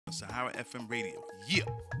on Sahara FM Radio. Yeah.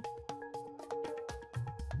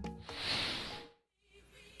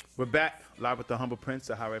 We're back live with the Humble Prince,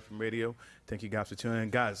 Sahara FM Radio. Thank you guys for tuning in.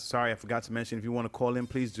 Guys, sorry I forgot to mention, if you want to call in,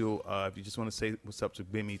 please do. If you just want to say what's up to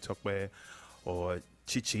Gbemi, Tope, or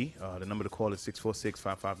Chichi, the number to call is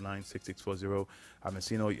 646-559-6640. I've been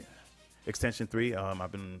seeing all your extension 3.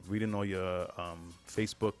 I've been reading all your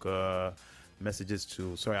Facebook messages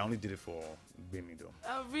too. Sorry, I only did it for Gbemi though.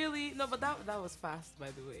 Really? No, but that was fast,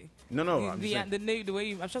 by the way. No, The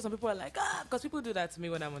way I'm sure some people are like, because people do that to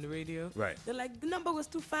me when I'm on the radio. Right. They're like, the number was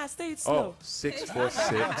too fast. Say it slow.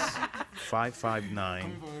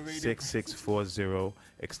 646-559-6640,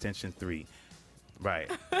 extension 3.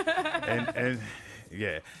 Right. and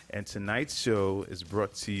yeah. And tonight's show is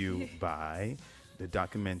brought to you by the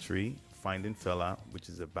documentary Finding Fela, which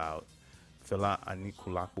is about Fela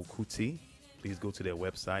Anikulapo Kuti. Please go to their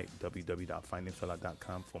website,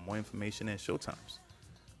 www.findingfela.com, for more information and showtimes.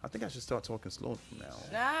 I think I should start talking slow from now on.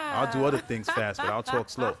 I'll do other things fast, but I'll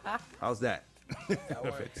talk slow. How's that? That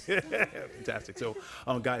works. Fantastic. So,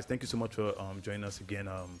 guys, thank you so much for joining us again.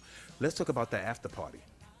 Let's talk about that after party.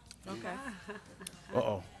 Okay.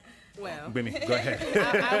 Uh-oh. Well, Gbemi, go ahead.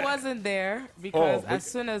 I wasn't there because as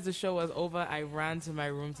soon as the show was over, I ran to my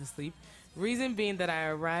room to sleep. Reason being that I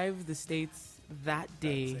arrived the States that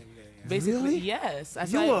day. Basically, really? Yes.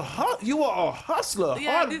 You were a hustler,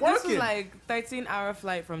 hard this working. was like 13-hour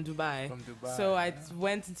flight from Dubai. So I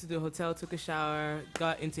went into the hotel, took a shower,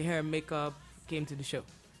 got into hair and makeup, came to the show.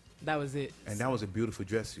 That was it. And that was a beautiful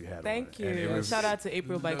dress you had. Thank on. you. Shout out to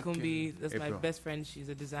April by looking. Kumbi. That's my April. best friend. She's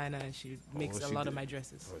a designer and she makes a lot of my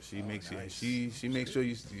dresses. Oh, she makes she makes sure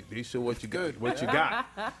they show what you got.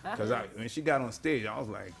 Because when she got on stage, I was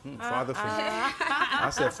like, Father,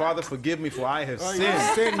 I said, Father, forgive me for I have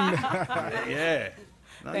sinned. Yeah.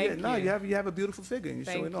 You have a beautiful figure and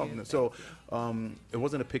you're showing off. So it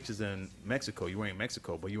wasn't the pictures in Mexico. You were in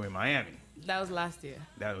Mexico, but you were in Miami. That was last year.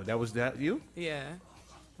 That was you? Yeah.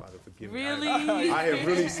 Father, forgive me. Really? I have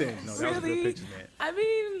really sinned. No, that was a good picture, man. I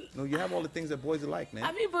mean, no, you have all the things that boys are like, man.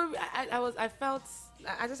 I mean, but I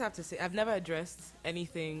just have to say, I've never addressed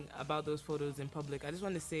anything about those photos in public. I just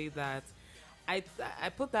want to say that I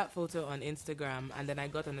put that photo on Instagram, and then I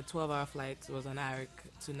got on a 12-hour flight. It was on Arik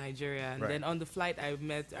to Nigeria, and then on the flight I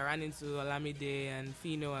ran into Olamide and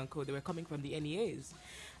Fino and Co. They were coming from the NEAs,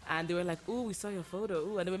 and they were like, "Ooh, we saw your photo,"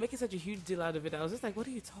 ooh, and they were making such a huge deal out of it. I was just like, "What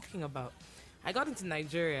are you talking about?" I got into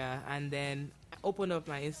Nigeria and then I opened up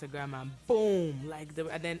my Instagram and boom,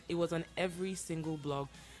 and then it was on every single blog.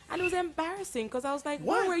 And it was embarrassing because I was like,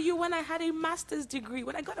 where were you when I had a master's degree?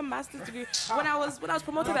 When I got a master's degree, when I was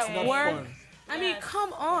promoted at work. Fun. I mean,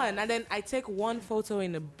 come on. And then I take one photo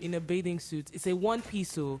in a bathing suit. It's a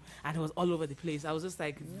one-piece, and it was all over the place. I was just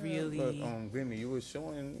like, really? But Gbemi, you were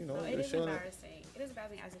showing, it is embarrassing. It is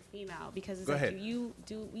embarrassing as a female because it's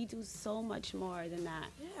we do so much more than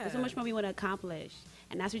that. Yeah. There's so much more we want to accomplish,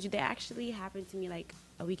 and that's what that actually happened to me like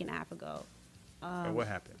a week and a half ago. And what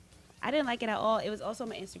happened? I didn't like it at all. It was also on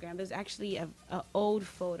my Instagram. There's actually a old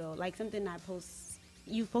photo, like something I post.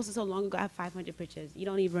 You posted so long ago. I have 500 pictures. You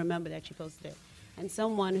don't even remember that you posted it. And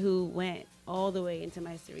someone who went all the way into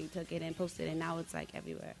my story took it and posted it, and now it's like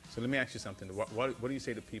everywhere. So let me ask you something. What do you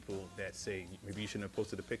say to people that say maybe you shouldn't have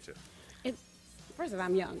posted a picture? First of all,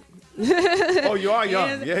 I'm young. Oh, you are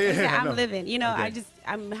young. Yeah. I'm living. Okay.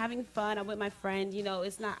 I'm having fun. I'm with my friend.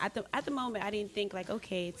 It's not at the moment. I didn't think like,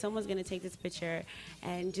 okay, someone's gonna take this picture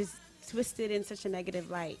and just twist it in such a negative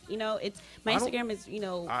light. It's my Instagram is.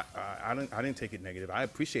 I didn't take it negative. I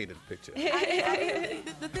appreciated the picture.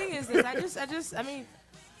 The thing is I mean,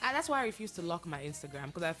 that's why I refuse to lock my Instagram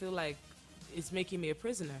because I feel like it's making me a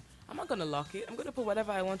prisoner. I'm not going to lock it. I'm going to put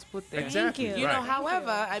whatever I want to put there. Exactly. However,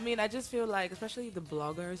 I mean, I just feel like, especially the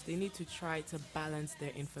bloggers, they need to try to balance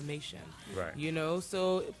their information. Right.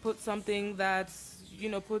 So put something that's,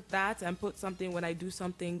 put that and put something when I do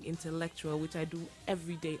something intellectual, which I do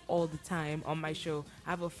every day, all the time on my show.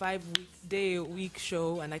 I have a 5-day-a-week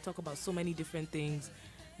show, and I talk about so many different things.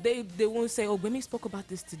 They won't say, oh, Gbemi spoke about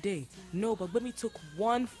this today. No, but Gbemi took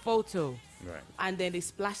one photo. Right. And then they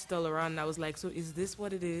splashed it all around. And I was like, so is this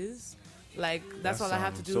what it is? Like, that's all I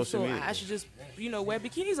have to do. Social So media. I should just, wear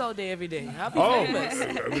bikinis all day, every day. I'll be famous.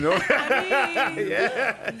 I mean,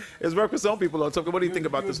 yeah. It's work for some people. Tucker, what do you think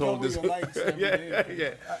about this whole... What do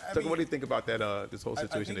you think about that, this whole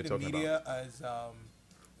situation they're talking about? I think the media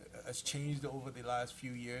has changed over the last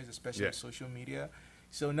few years, especially social media.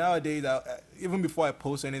 So nowadays, even before I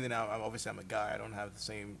post anything, obviously I'm a guy. I don't have the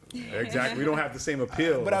same. Exactly. We don't have the same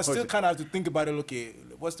appeal. But I still kind of have to think about it. Okay,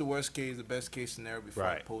 what's the worst case, the best case scenario before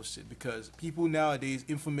I Right. post it? Because people nowadays,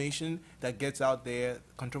 information that gets out there,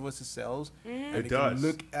 controversy sells. And It you does. can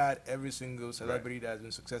look at every single celebrity that has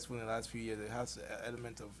been successful in the last few years. It has an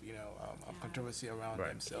element of of controversy around Right.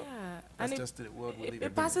 them. So Yeah, that's and just the world we live in.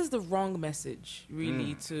 it passes the wrong message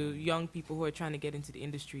really to young people who are trying to get into the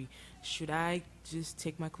industry. Should I just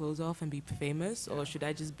take my clothes off and be famous, or should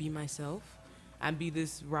I just be myself and be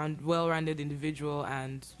this well-rounded individual,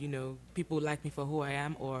 and people like me for who I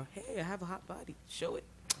am, or hey, I have a hot body, show it.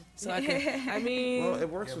 So I mean, Well, it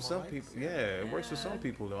works Yeah, for some more people. Yeah, it works for some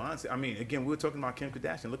people, though. Honestly, I mean, again, we were talking about Kim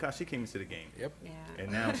Kardashian. Look how she came into the game, Yep. Yeah.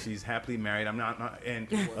 and now she's happily married. I'm not,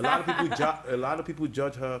 and a lot of people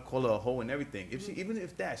judge her, call her a hoe and everything. Even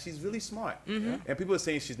if she's really smart, and people are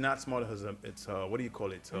saying she's not smart. It's her, what do you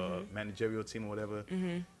call it? Her managerial team or whatever.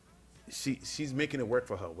 She's making it work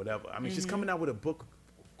for her, whatever. I mean, she's coming out with a book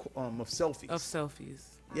of selfies. of selfies.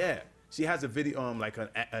 Yeah. She has a video, like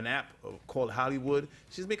an app called Hollywood.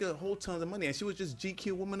 She's making a whole ton of money, and she was just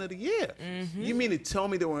GQ Woman of the Year. You mean to tell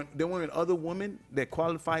me there weren't other women that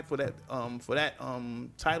qualified for that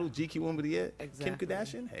title, GQ Woman of the Year? Exactly. Kim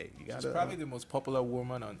Kardashian? Hey, you got She's probably the most popular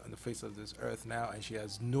woman on the face of this earth now, and she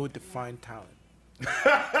has no defined talent.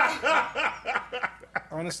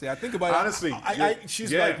 Honestly, I think about Honestly, it.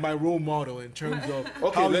 She's yeah. like my role model in terms of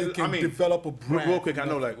Okay, how you can develop a brand. real quick. I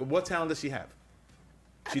know, like, what talent does she have?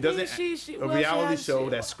 She I mean, doesn't. she- A well, she reality has- show she-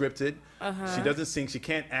 that's scripted. She doesn't sing. She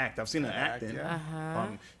can't act. I've seen her Act, acting. yeah.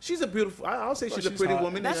 She's a beautiful. I'll say she's a she's pretty hot.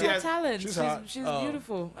 woman. That's She her has- talent. she's She's hot.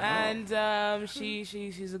 beautiful, and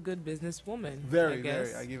she's a good businesswoman. I Very,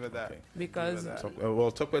 guess, very. I give her that. Okay. because that. Talk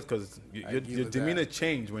about because I your give her demeanor that.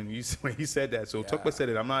 changed when you said that. So Yeah. Tope said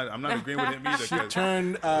it. I'm not agreeing with him either. She 'cause-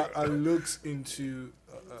 turned her looks into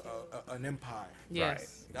an empire.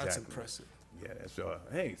 yes, That's Exactly. impressive. Yeah, that's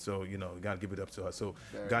hey, so we gotta give it up to her. So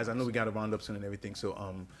Very guys, I know we gotta round up soon and everything. So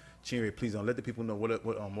Chinyere, please let the people know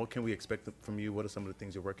what can we expect from you. What are some of the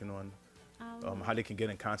things you're working on? How they can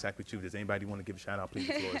get in contact with you. Does anybody want to give a shout out? Please,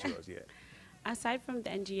 the floor is yours. Yeah. Aside from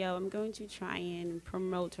the NGO, I'm going to try and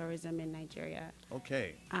promote tourism in Nigeria.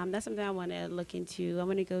 Okay. That's something I want to look into. I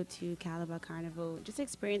want to go to Calabar Carnival, just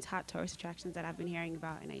experience hot tourist attractions that I've been hearing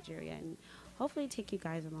about in Nigeria, and hopefully take you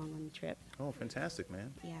guys along on the trip. Oh, fantastic,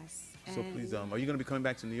 man. Yes. So And please, are you gonna be coming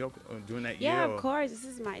back to New York during that yeah, year? of or- course.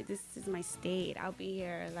 This is my state. I'll be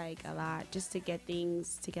here like a lot just to get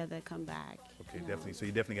things together, come back. Okay, you know. definitely. So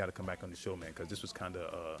you definitely got to come back on the show, man, because this was kind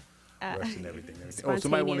of rushed and everything. Oh, somebody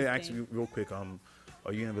Spontaneous wanted to ask thing. you real quick.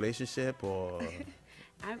 Are you in a relationship or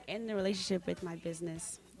I'm in a relationship with my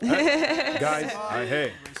business. guys?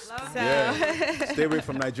 Hey, yeah, stay away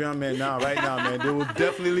from Nigerian men now, right now, man. They will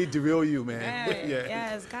definitely derail you, man. Yeah,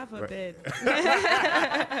 Yes, God forbid.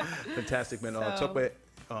 fantastic, man. So- Tope,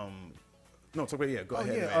 no, Tope, yeah, go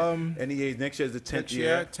ahead, yeah, man. NEA next year is the 10th 10th year.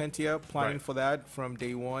 year, 10th year, planning Right. for that from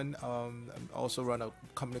day one. I also run a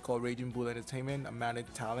company called Raging Bull Entertainment. I manage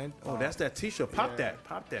talent. Oh, that's that T-shirt. Pop yeah.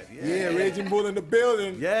 that. Yeah, Yeah, Raging Bull in the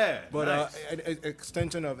building. Yeah, But nice. an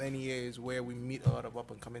extension of NEA is where we meet a lot of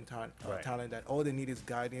up-and-coming Right. talent that all they need is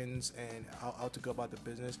guidance and how to go about the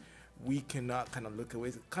business. We cannot kind of look away.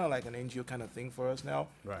 It's kind of like an NGO kind of thing for us now.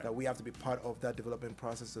 Right. That we have to be part of that development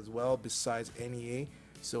process as well, besides NEA.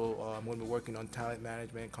 So when we're working on talent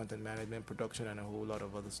management, content management, production, and a whole lot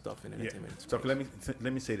of other stuff in Yeah. entertainment. So space.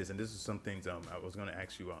 let me say this, and this is some things I was going to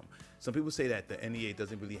ask you. Some people say that the NEA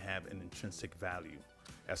doesn't really have an intrinsic value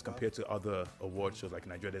as compared to other award shows like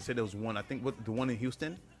Nigeria. They said there was one, I think, the one in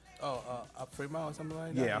Houston. Fremont or something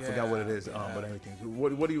like that. Yeah, I forgot what it is. yeah. But everything.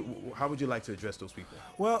 What do you? How would you like to address those people?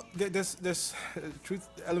 Well, there's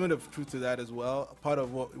element of truth to that as well. Part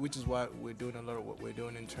of which is why we're doing a lot of what we're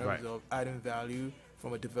doing in terms Right. of adding value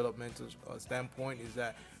from a developmental standpoint. Is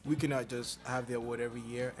that we cannot just have the award every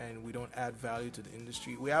year and we don't add value to the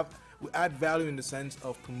industry. We add value in the sense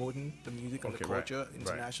of promoting the music and the Okay, right, culture right.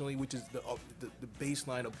 internationally, which is the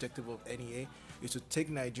baseline objective of NEA. Is to take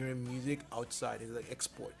Nigerian music outside, is like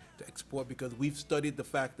export because we've studied the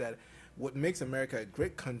fact that what makes America a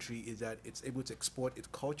great country is that it's able to export its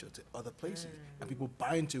culture to other places and people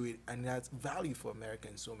buy into it, and that's value for America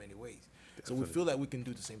in so many ways. So we feel that we can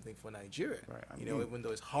do the same thing for Nigeria. Right, I You know, mean- even though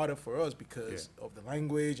it's harder for us because of the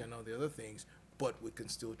language and all the other things, but we can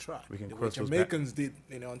still try. We can the way cross those Jamaicans did,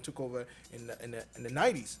 and took over in the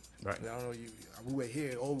 90s. Right. I don't know, we were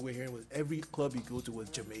here. All we were hearing was every club you go to was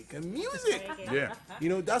Jamaican music. Yeah.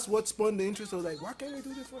 That's what spawned the interest of like, why can't we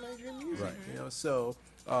do this for Nigerian music? Right. So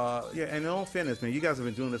Yeah, and in all fairness, man, you guys have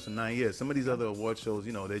been doing this for 9 years. Some of these other award shows,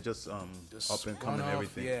 you know, they're just up and coming and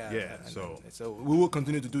everything. Yeah. So we will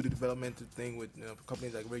continue to do the developmental thing with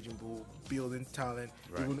companies like Raging Bull, building talent,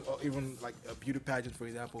 Right. even like a beauty pageant, for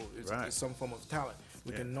example, is some form of talent.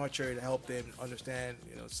 We can nurture it, help them understand,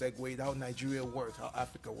 segues how Nigeria works, how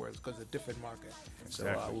Africa works, because it's a different market.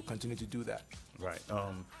 Exactly. So we'll continue to do that. right.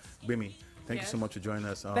 Gbemi, thank you so much for joining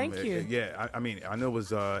us. Thank you. I mean, I know it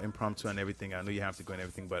was impromptu and everything. I know you have to go and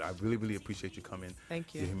everything, but I really, really appreciate you coming.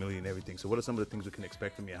 Thank you. Your humility and everything. So what are some of the things we can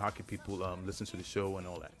expect from you? How can people listen to the show and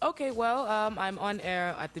all that? Okay, well, I'm on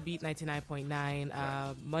air at the Beat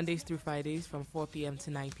 99.9 Mondays through Fridays from 4 p.m.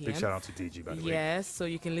 to 9 p.m. Big shout out to DG, by the way. Yes, so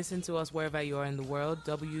you can listen to us wherever you are in the world,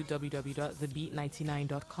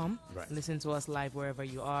 www.thebeat99.com. Right. Listen to us live wherever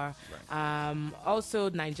you are. Right. Also,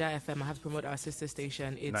 Niger FM, I have to promote our sister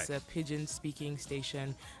station. It's Nice. a pidgin-speaking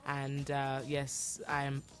station, and yes, I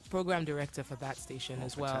am program director for that station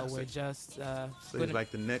as well. fantastic. We're just So it's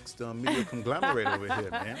like the next media conglomerate over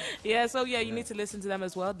here, man. yeah, so you need to listen to them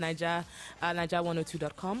as well.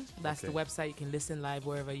 Niger102.com. That's Okay. the website. You can listen live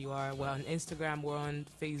wherever you are. We're on Instagram, we're on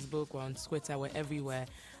Facebook, we're on Twitter, we're everywhere.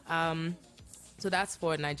 So that's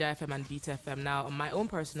for Niger FM and Beat FM. Now, on my own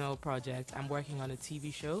personal project, I'm working on a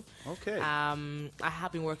TV show. Okay. I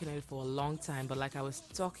have been working on it for a long time, but like I was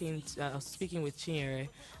speaking with Chinyere,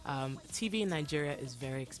 TV in Nigeria is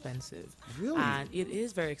very expensive. Really? And it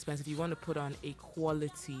is very expensive. You want to put on a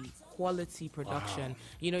quality production. Wow.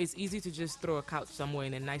 It's easy to just throw a couch somewhere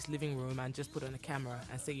in a nice living room and just put on a camera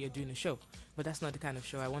and say you're doing a show. But that's not the kind of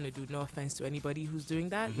show I want to do. No offense to anybody who's doing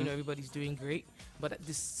that. Mm-hmm. Everybody's doing great. But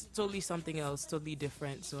this is totally something else, totally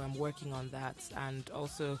different. So I'm working on that. And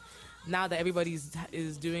also, now that everybody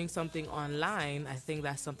is doing something online, I think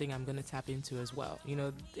that's something I'm going to tap into as well.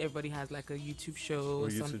 Everybody has like a YouTube show Or or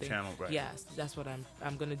YouTube something. channel, right. Yes, that's what I'm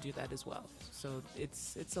going to do that as well. So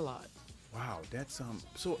it's a lot. Wow, that's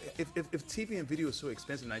So if TV and video is so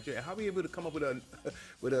expensive in Nigeria, how are we able to come up with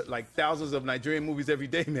like thousands of Nigerian movies every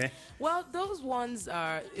day, man? Well, those ones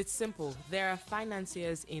it's simple. There are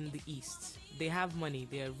financiers in the East. They have money.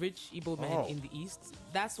 They are rich Igbo men in the East.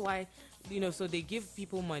 That's why, so they give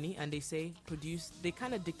people money and they say, produce. They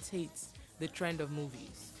kind of dictate the trend of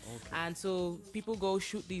movies. Okay. And so people go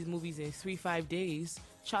shoot these movies in 3-5 days,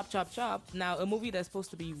 chop. Now, a movie that's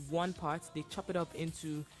supposed to be one part, they chop it up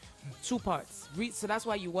into 2 parts. So that's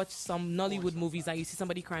why you watch some Nollywood movies and you see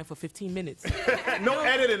somebody crying for 15 minutes. No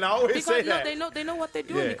editing, I always say that. They know what they're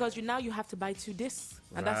doing because now you have to buy 2 discs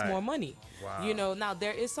and that's more money. Wow. Now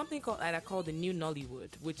there is something that I call the new Nollywood,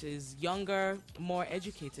 which is younger, more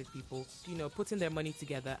educated people, putting their money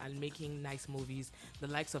together and making nice movies, the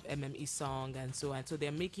likes of MME Song and so on. So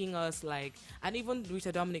they're making us and even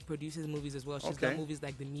Rita Dominic produces movies as well. She's got movies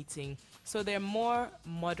like The Meeting. So they're more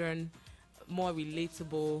modern, more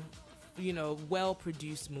relatable,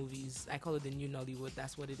 well-produced movies. I call it the new Nollywood.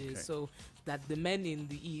 That's what it is. Okay. So that the men in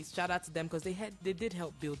the East, shout out to them because they did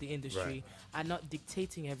help build the industry and not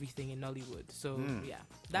dictating everything in Nollywood. So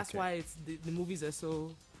that's why it's the movies are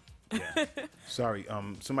so. Yeah. Sorry.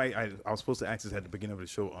 Somebody I was supposed to ask this at the beginning of the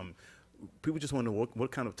show. People just want to know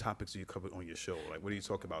what kind of topics do you cover on your show? Like, what do you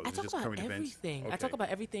talk about? I talk about everything. I talk about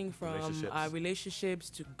everything from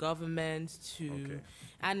relationships to government to,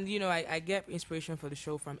 and I get inspiration for the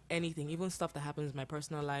show from anything, even stuff that happens in my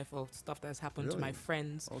personal life or stuff that's happened to my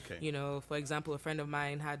friends. Okay. For example, a friend of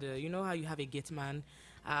mine had how you have a gate man.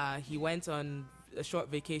 He went on a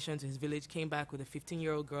short vacation to his village, came back with a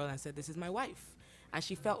 15-year-old girl and said, "This is my wife," and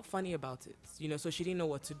she felt funny about it. So she didn't know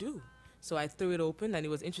what to do. So I threw it open, and it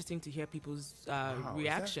was interesting to hear people's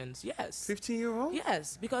reactions. Yes. 15-year-old?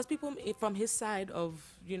 Yes, because people from his side of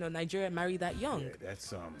Nigeria marry that young. Yeah,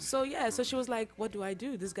 that's So she was like, "What do I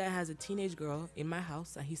do? This guy has a teenage girl in my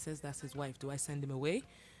house, and he says that's his wife. Do I send him away,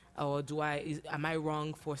 or am I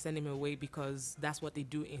wrong for sending him away because that's what they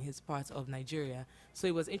do in his part of Nigeria?" So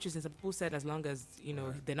it was interesting. Some people said as long as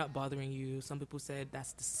they're not bothering you. Some people said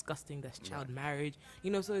that's disgusting. That's child marriage.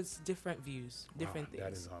 So it's different views, different things.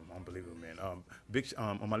 That is unbelievable, man. Big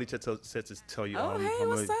Omalicha said to tell you. Oh, hey,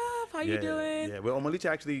 what's up? How you doing? Yeah, well, Omalicha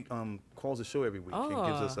actually calls the show every week. She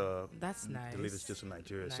gives us that's nice. the latest just from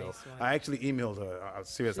Nigeria. Nice so one. I actually emailed her. I was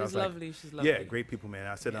serious. I was lovely. Like, she's lovely. Yeah, great people, man.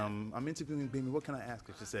 I said, I'm interviewing Gbemi. What can I ask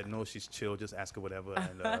her? She said, no, she's chill. Just ask her whatever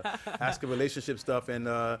and ask her relationship stuff. And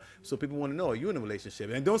so people want to know, are you in a relationship?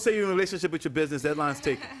 And don't say you're in a relationship with your business. Deadline's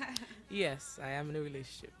taken. Yes, I am in a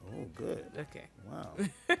relationship. Oh, good. Okay. Wow.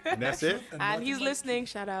 And that's it? And he's listening.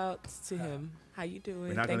 Shout out to him. How you doing?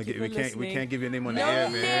 We're not Thank gonna you get. for We can't give you a name on no the air,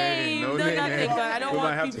 man. name. No No, name. nothing. Man. I don't We might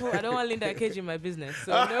want have people. to- I don't want Linda Cage in my business.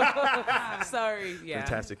 So no. Sorry. Yeah.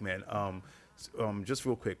 Fantastic, man. Just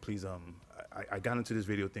real quick, please. I got into this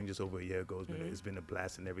video thing just over a year ago. It's been a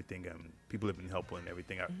blast and everything. People have been helpful and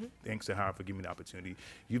everything. Thanks to Sahara for giving me the opportunity.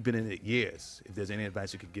 You've been in it years. If there's any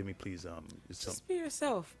advice you could give me, please. Just be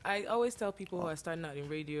yourself. I always tell people who are starting out in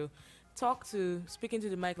radio, speak into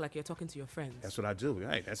the mic like you're talking to your friends. That's what I do,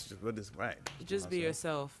 right? That's just what is right. Just be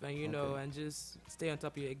yourself, and and just stay on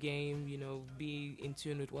top of your game. Be in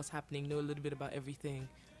tune with what's happening. Know a little bit about everything.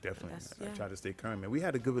 Definitely. I try to stay current, man. We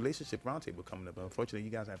had a good relationship roundtable coming up, but unfortunately, you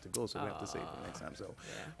guys have to go, so we have to save it for next time. So,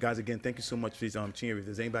 guys, again, thank you so much for Chinyere. If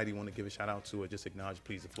there's anybody you want to give a shout out to or just acknowledge,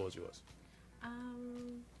 please, the floor is yours.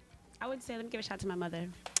 I would say let me give a shout out to my mother.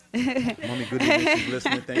 Mommy, good evening. She's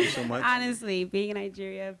listening. Thank you so much. Honestly, being in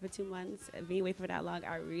Nigeria for 2 months, being away for that long,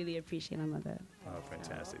 I really appreciate my mother. Oh,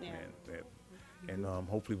 fantastic, man. And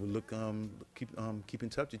hopefully we'll keep in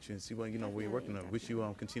touch with you and see what where you're working on. Wish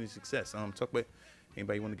you continued success. Talk about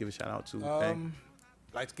anybody you want to give a shout out to?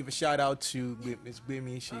 Like to give a shout out to Miss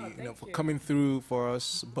Gbemi, for coming through for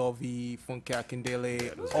us, Bovi, Funke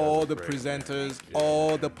Akindele, all the presenters,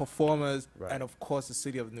 all the performers, and of course the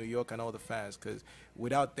city of New York and all the fans. Because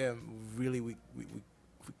without them, really, we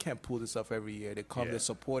can't pull this off every year. They come, they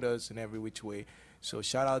support us in every which way. So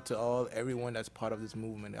shout out to everyone that's part of this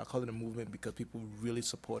movement. I call it a movement because people really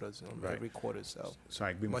support us every quarter. So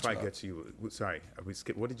sorry, before I get to you,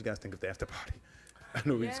 what did you guys think of the after party? I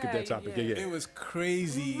know we skipped that topic. Yeah. It was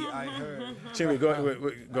crazy. I heard. Chinyere,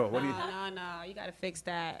 go. What do you? No. You gotta fix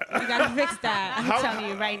that. You gotta fix that. I'm telling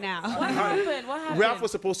you right now. What happened? Ralph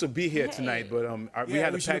was supposed to be here tonight, but we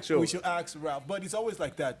had a packed show. We should ask Ralph, but it's always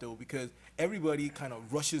like that though, because everybody kind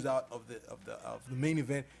of rushes out of the main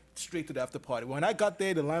event straight to the after party. When I got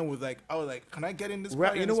there, the line was like, I was like, can I get in this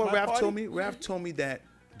party? You know what Ralph told me? Ralph told me that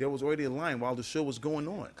there was already a line while the show was going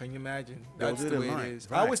on. Can you imagine? That's the way it is.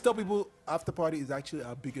 Right. I always tell people after party is actually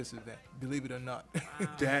our biggest event, believe it or not.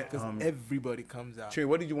 Because everybody comes out. Chinyere,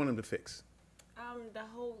 what did you want him to fix? The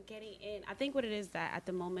whole getting in. I think what it is that at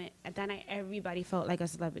the moment, at that night, everybody felt like a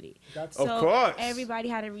celebrity. Of course. Everybody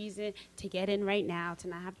had a reason to get in right now, to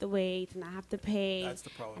not have to wait, to not have to pay. That's the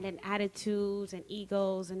problem. And then attitudes and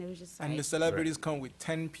egos, and it was just like... And the celebrities come with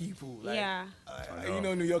 10 people. Like,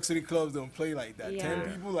 New York City clubs don't play like that.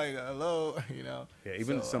 10 people, like, hello, Yeah,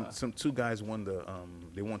 even some two guys won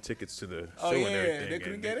they won tickets to the show and everything. They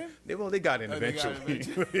couldn't get in? They got in eventually.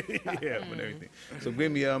 Yeah, but everything. So,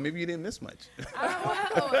 Gbemi, maybe you didn't miss much.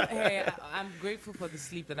 Hey, I'm grateful for the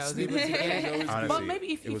sleep that I was able to get. Honestly, but maybe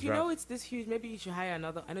if you know it's this huge, maybe you should hire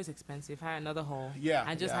another. I know it's expensive. Hire another hall.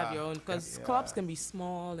 And just have your own, because clubs can be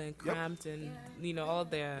small and cramped and all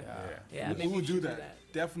their. We will do that.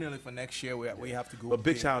 Definitely for next year, we have to go. But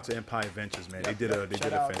big shout out to Empire Ventures, man. They did a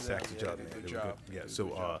fantastic job, man. Good job. Yeah.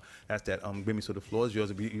 So that's that. Gbemi, so the floor is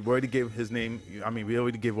yours. We already gave his name. We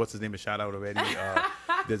already gave what's his name a shout out already.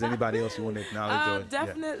 Does anybody else you want to acknowledge?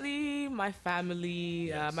 Definitely my family.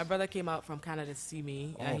 Yes. My brother came out from Canada to see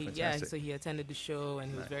me. Fantastic. So he attended the show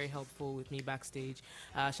and he was very helpful with me backstage.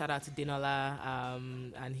 Shout out to Dinola,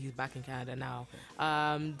 and he's back in Canada now.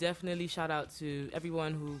 Definitely shout out to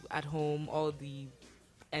everyone who at home, all the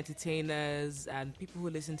entertainers and people who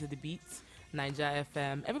listen to the Beats, Niger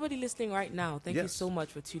FM. Everybody listening right now, thank you so much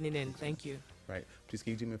for tuning in. Thank you. Right. Please,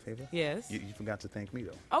 can you do me a favor? Yes. You forgot to thank me,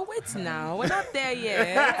 though. Oh, wait now. We're not there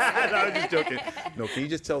yet. No, I'm just joking. No, can you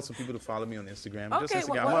just tell some people to follow me on Instagram? Okay, just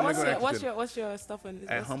Instagram. What's your stuff on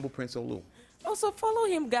At Humble Prince Olu. Also, follow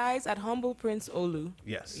him, guys, at Humble Prince Olu.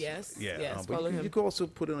 Yes. Follow him. You can also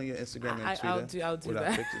put it on your Instagram and Twitter. I'll do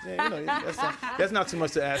that. Pictures. Yeah, that's not too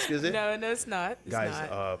much to ask, is it? No, it's not.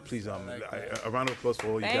 Guys, please, a round of applause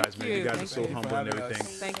for all you guys, man. You guys are so humble and everything.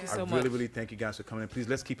 Thank you so much. I really, really thank you guys for coming in. Please,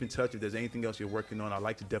 let's keep in touch. If there's anything else you're working on, I'd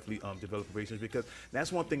like to definitely develop relations, because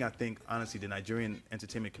that's one thing I think, honestly, the Nigerian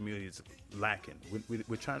entertainment community is lacking.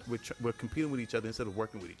 We're competing with each other instead of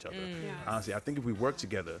working with each other. Honestly, I think if we work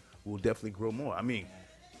together, we'll definitely grow more. I mean,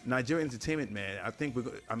 Nigerian entertainment, man, I think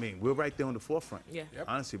we're right there on the forefront. Yeah. Yep.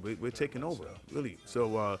 Honestly, we're taking over, really.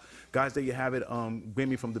 So, guys, there you have it.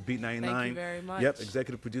 Gbemi from the Beat 99. Thank you very much. Yep,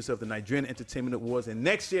 executive producer of the Nigerian Entertainment Awards. And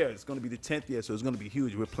next year, it's going to be the 10th year, so it's going to be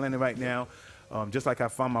huge. We're planning right now. Just like I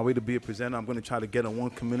found my way to be a presenter, I'm going to try to get on one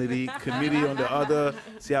committee on the other,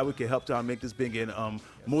 see how we can help to make this big. And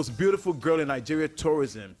most beautiful girl in Nigeria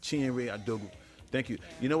tourism, Chinyere Adogu. Thank you.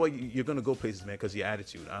 You know what? You're going to go places, man, because your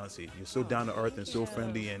attitude, honestly. You're so down to earth and so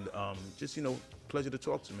friendly, and just, pleasure to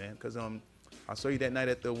talk to, man, because I I saw you that night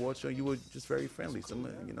at the award show. You were just very friendly. Some,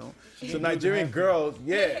 you know, some Nigerian girls,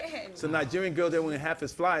 yeah. Some Nigerian girls that weren't half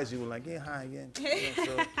as fly as you were like, yeah, hi, yeah.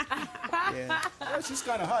 So, yeah. Yeah, she's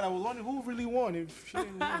kind of hot. I was wondering who really won if she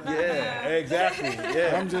didn't win. Yeah, exactly.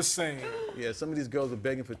 Yeah. I'm just saying. Yeah, some of these girls are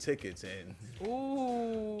begging for tickets. And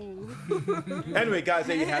Ooh. anyway, guys,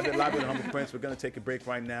 there you have it. Live with the Humble Prince. We're going to take a break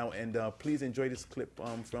right now. And please enjoy this clip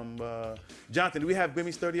from Jonathan. Do we have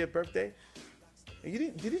Gbemi's 30th birthday? You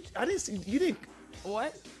didn't.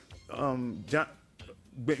 What? John,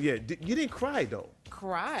 but yeah, you didn't cry though.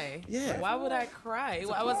 Cry? Yeah. Why would I cry? It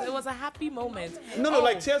was a happy moment. No,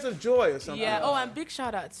 like tears of joy or something. Yeah. Oh, and big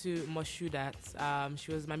shout out to Moshudat.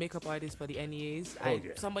 She was my makeup artist for the NEAs.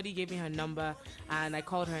 Somebody gave me her number, and I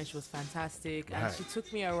called her, and she was fantastic. And she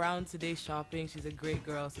took me around today shopping. She's a great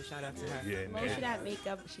girl, so shout out to her. Yeah. Moshudat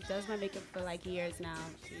makeup. She does my makeup for like years now.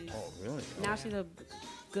 Oh, really? Now she's a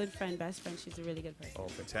good friend, best friend. She's a really good person. Oh,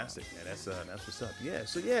 fantastic, man. That's what's up. Yeah.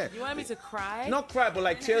 So yeah. You want me to cry? Not cry, but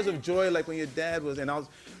like tears of joy, like when your dad was. And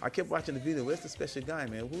I kept watching the video. Where's the special guy,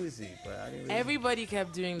 man? Who is he? But I didn't really... Everybody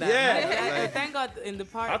kept doing that. Yeah. Thank God in the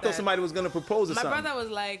part. I thought somebody was gonna propose or my something. brother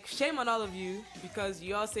was like, shame on all of you because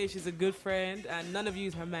you all say she's a good friend and none of you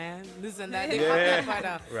is her man. This and that. They cut that part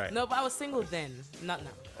out. Right. No, but I was single then, not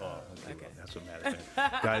now. Oh, okay. That's what matters,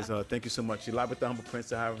 man. Guys, thank you so much. You're live with the Humble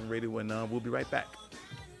Prince, SaharaTV Radio, and we'll be right back.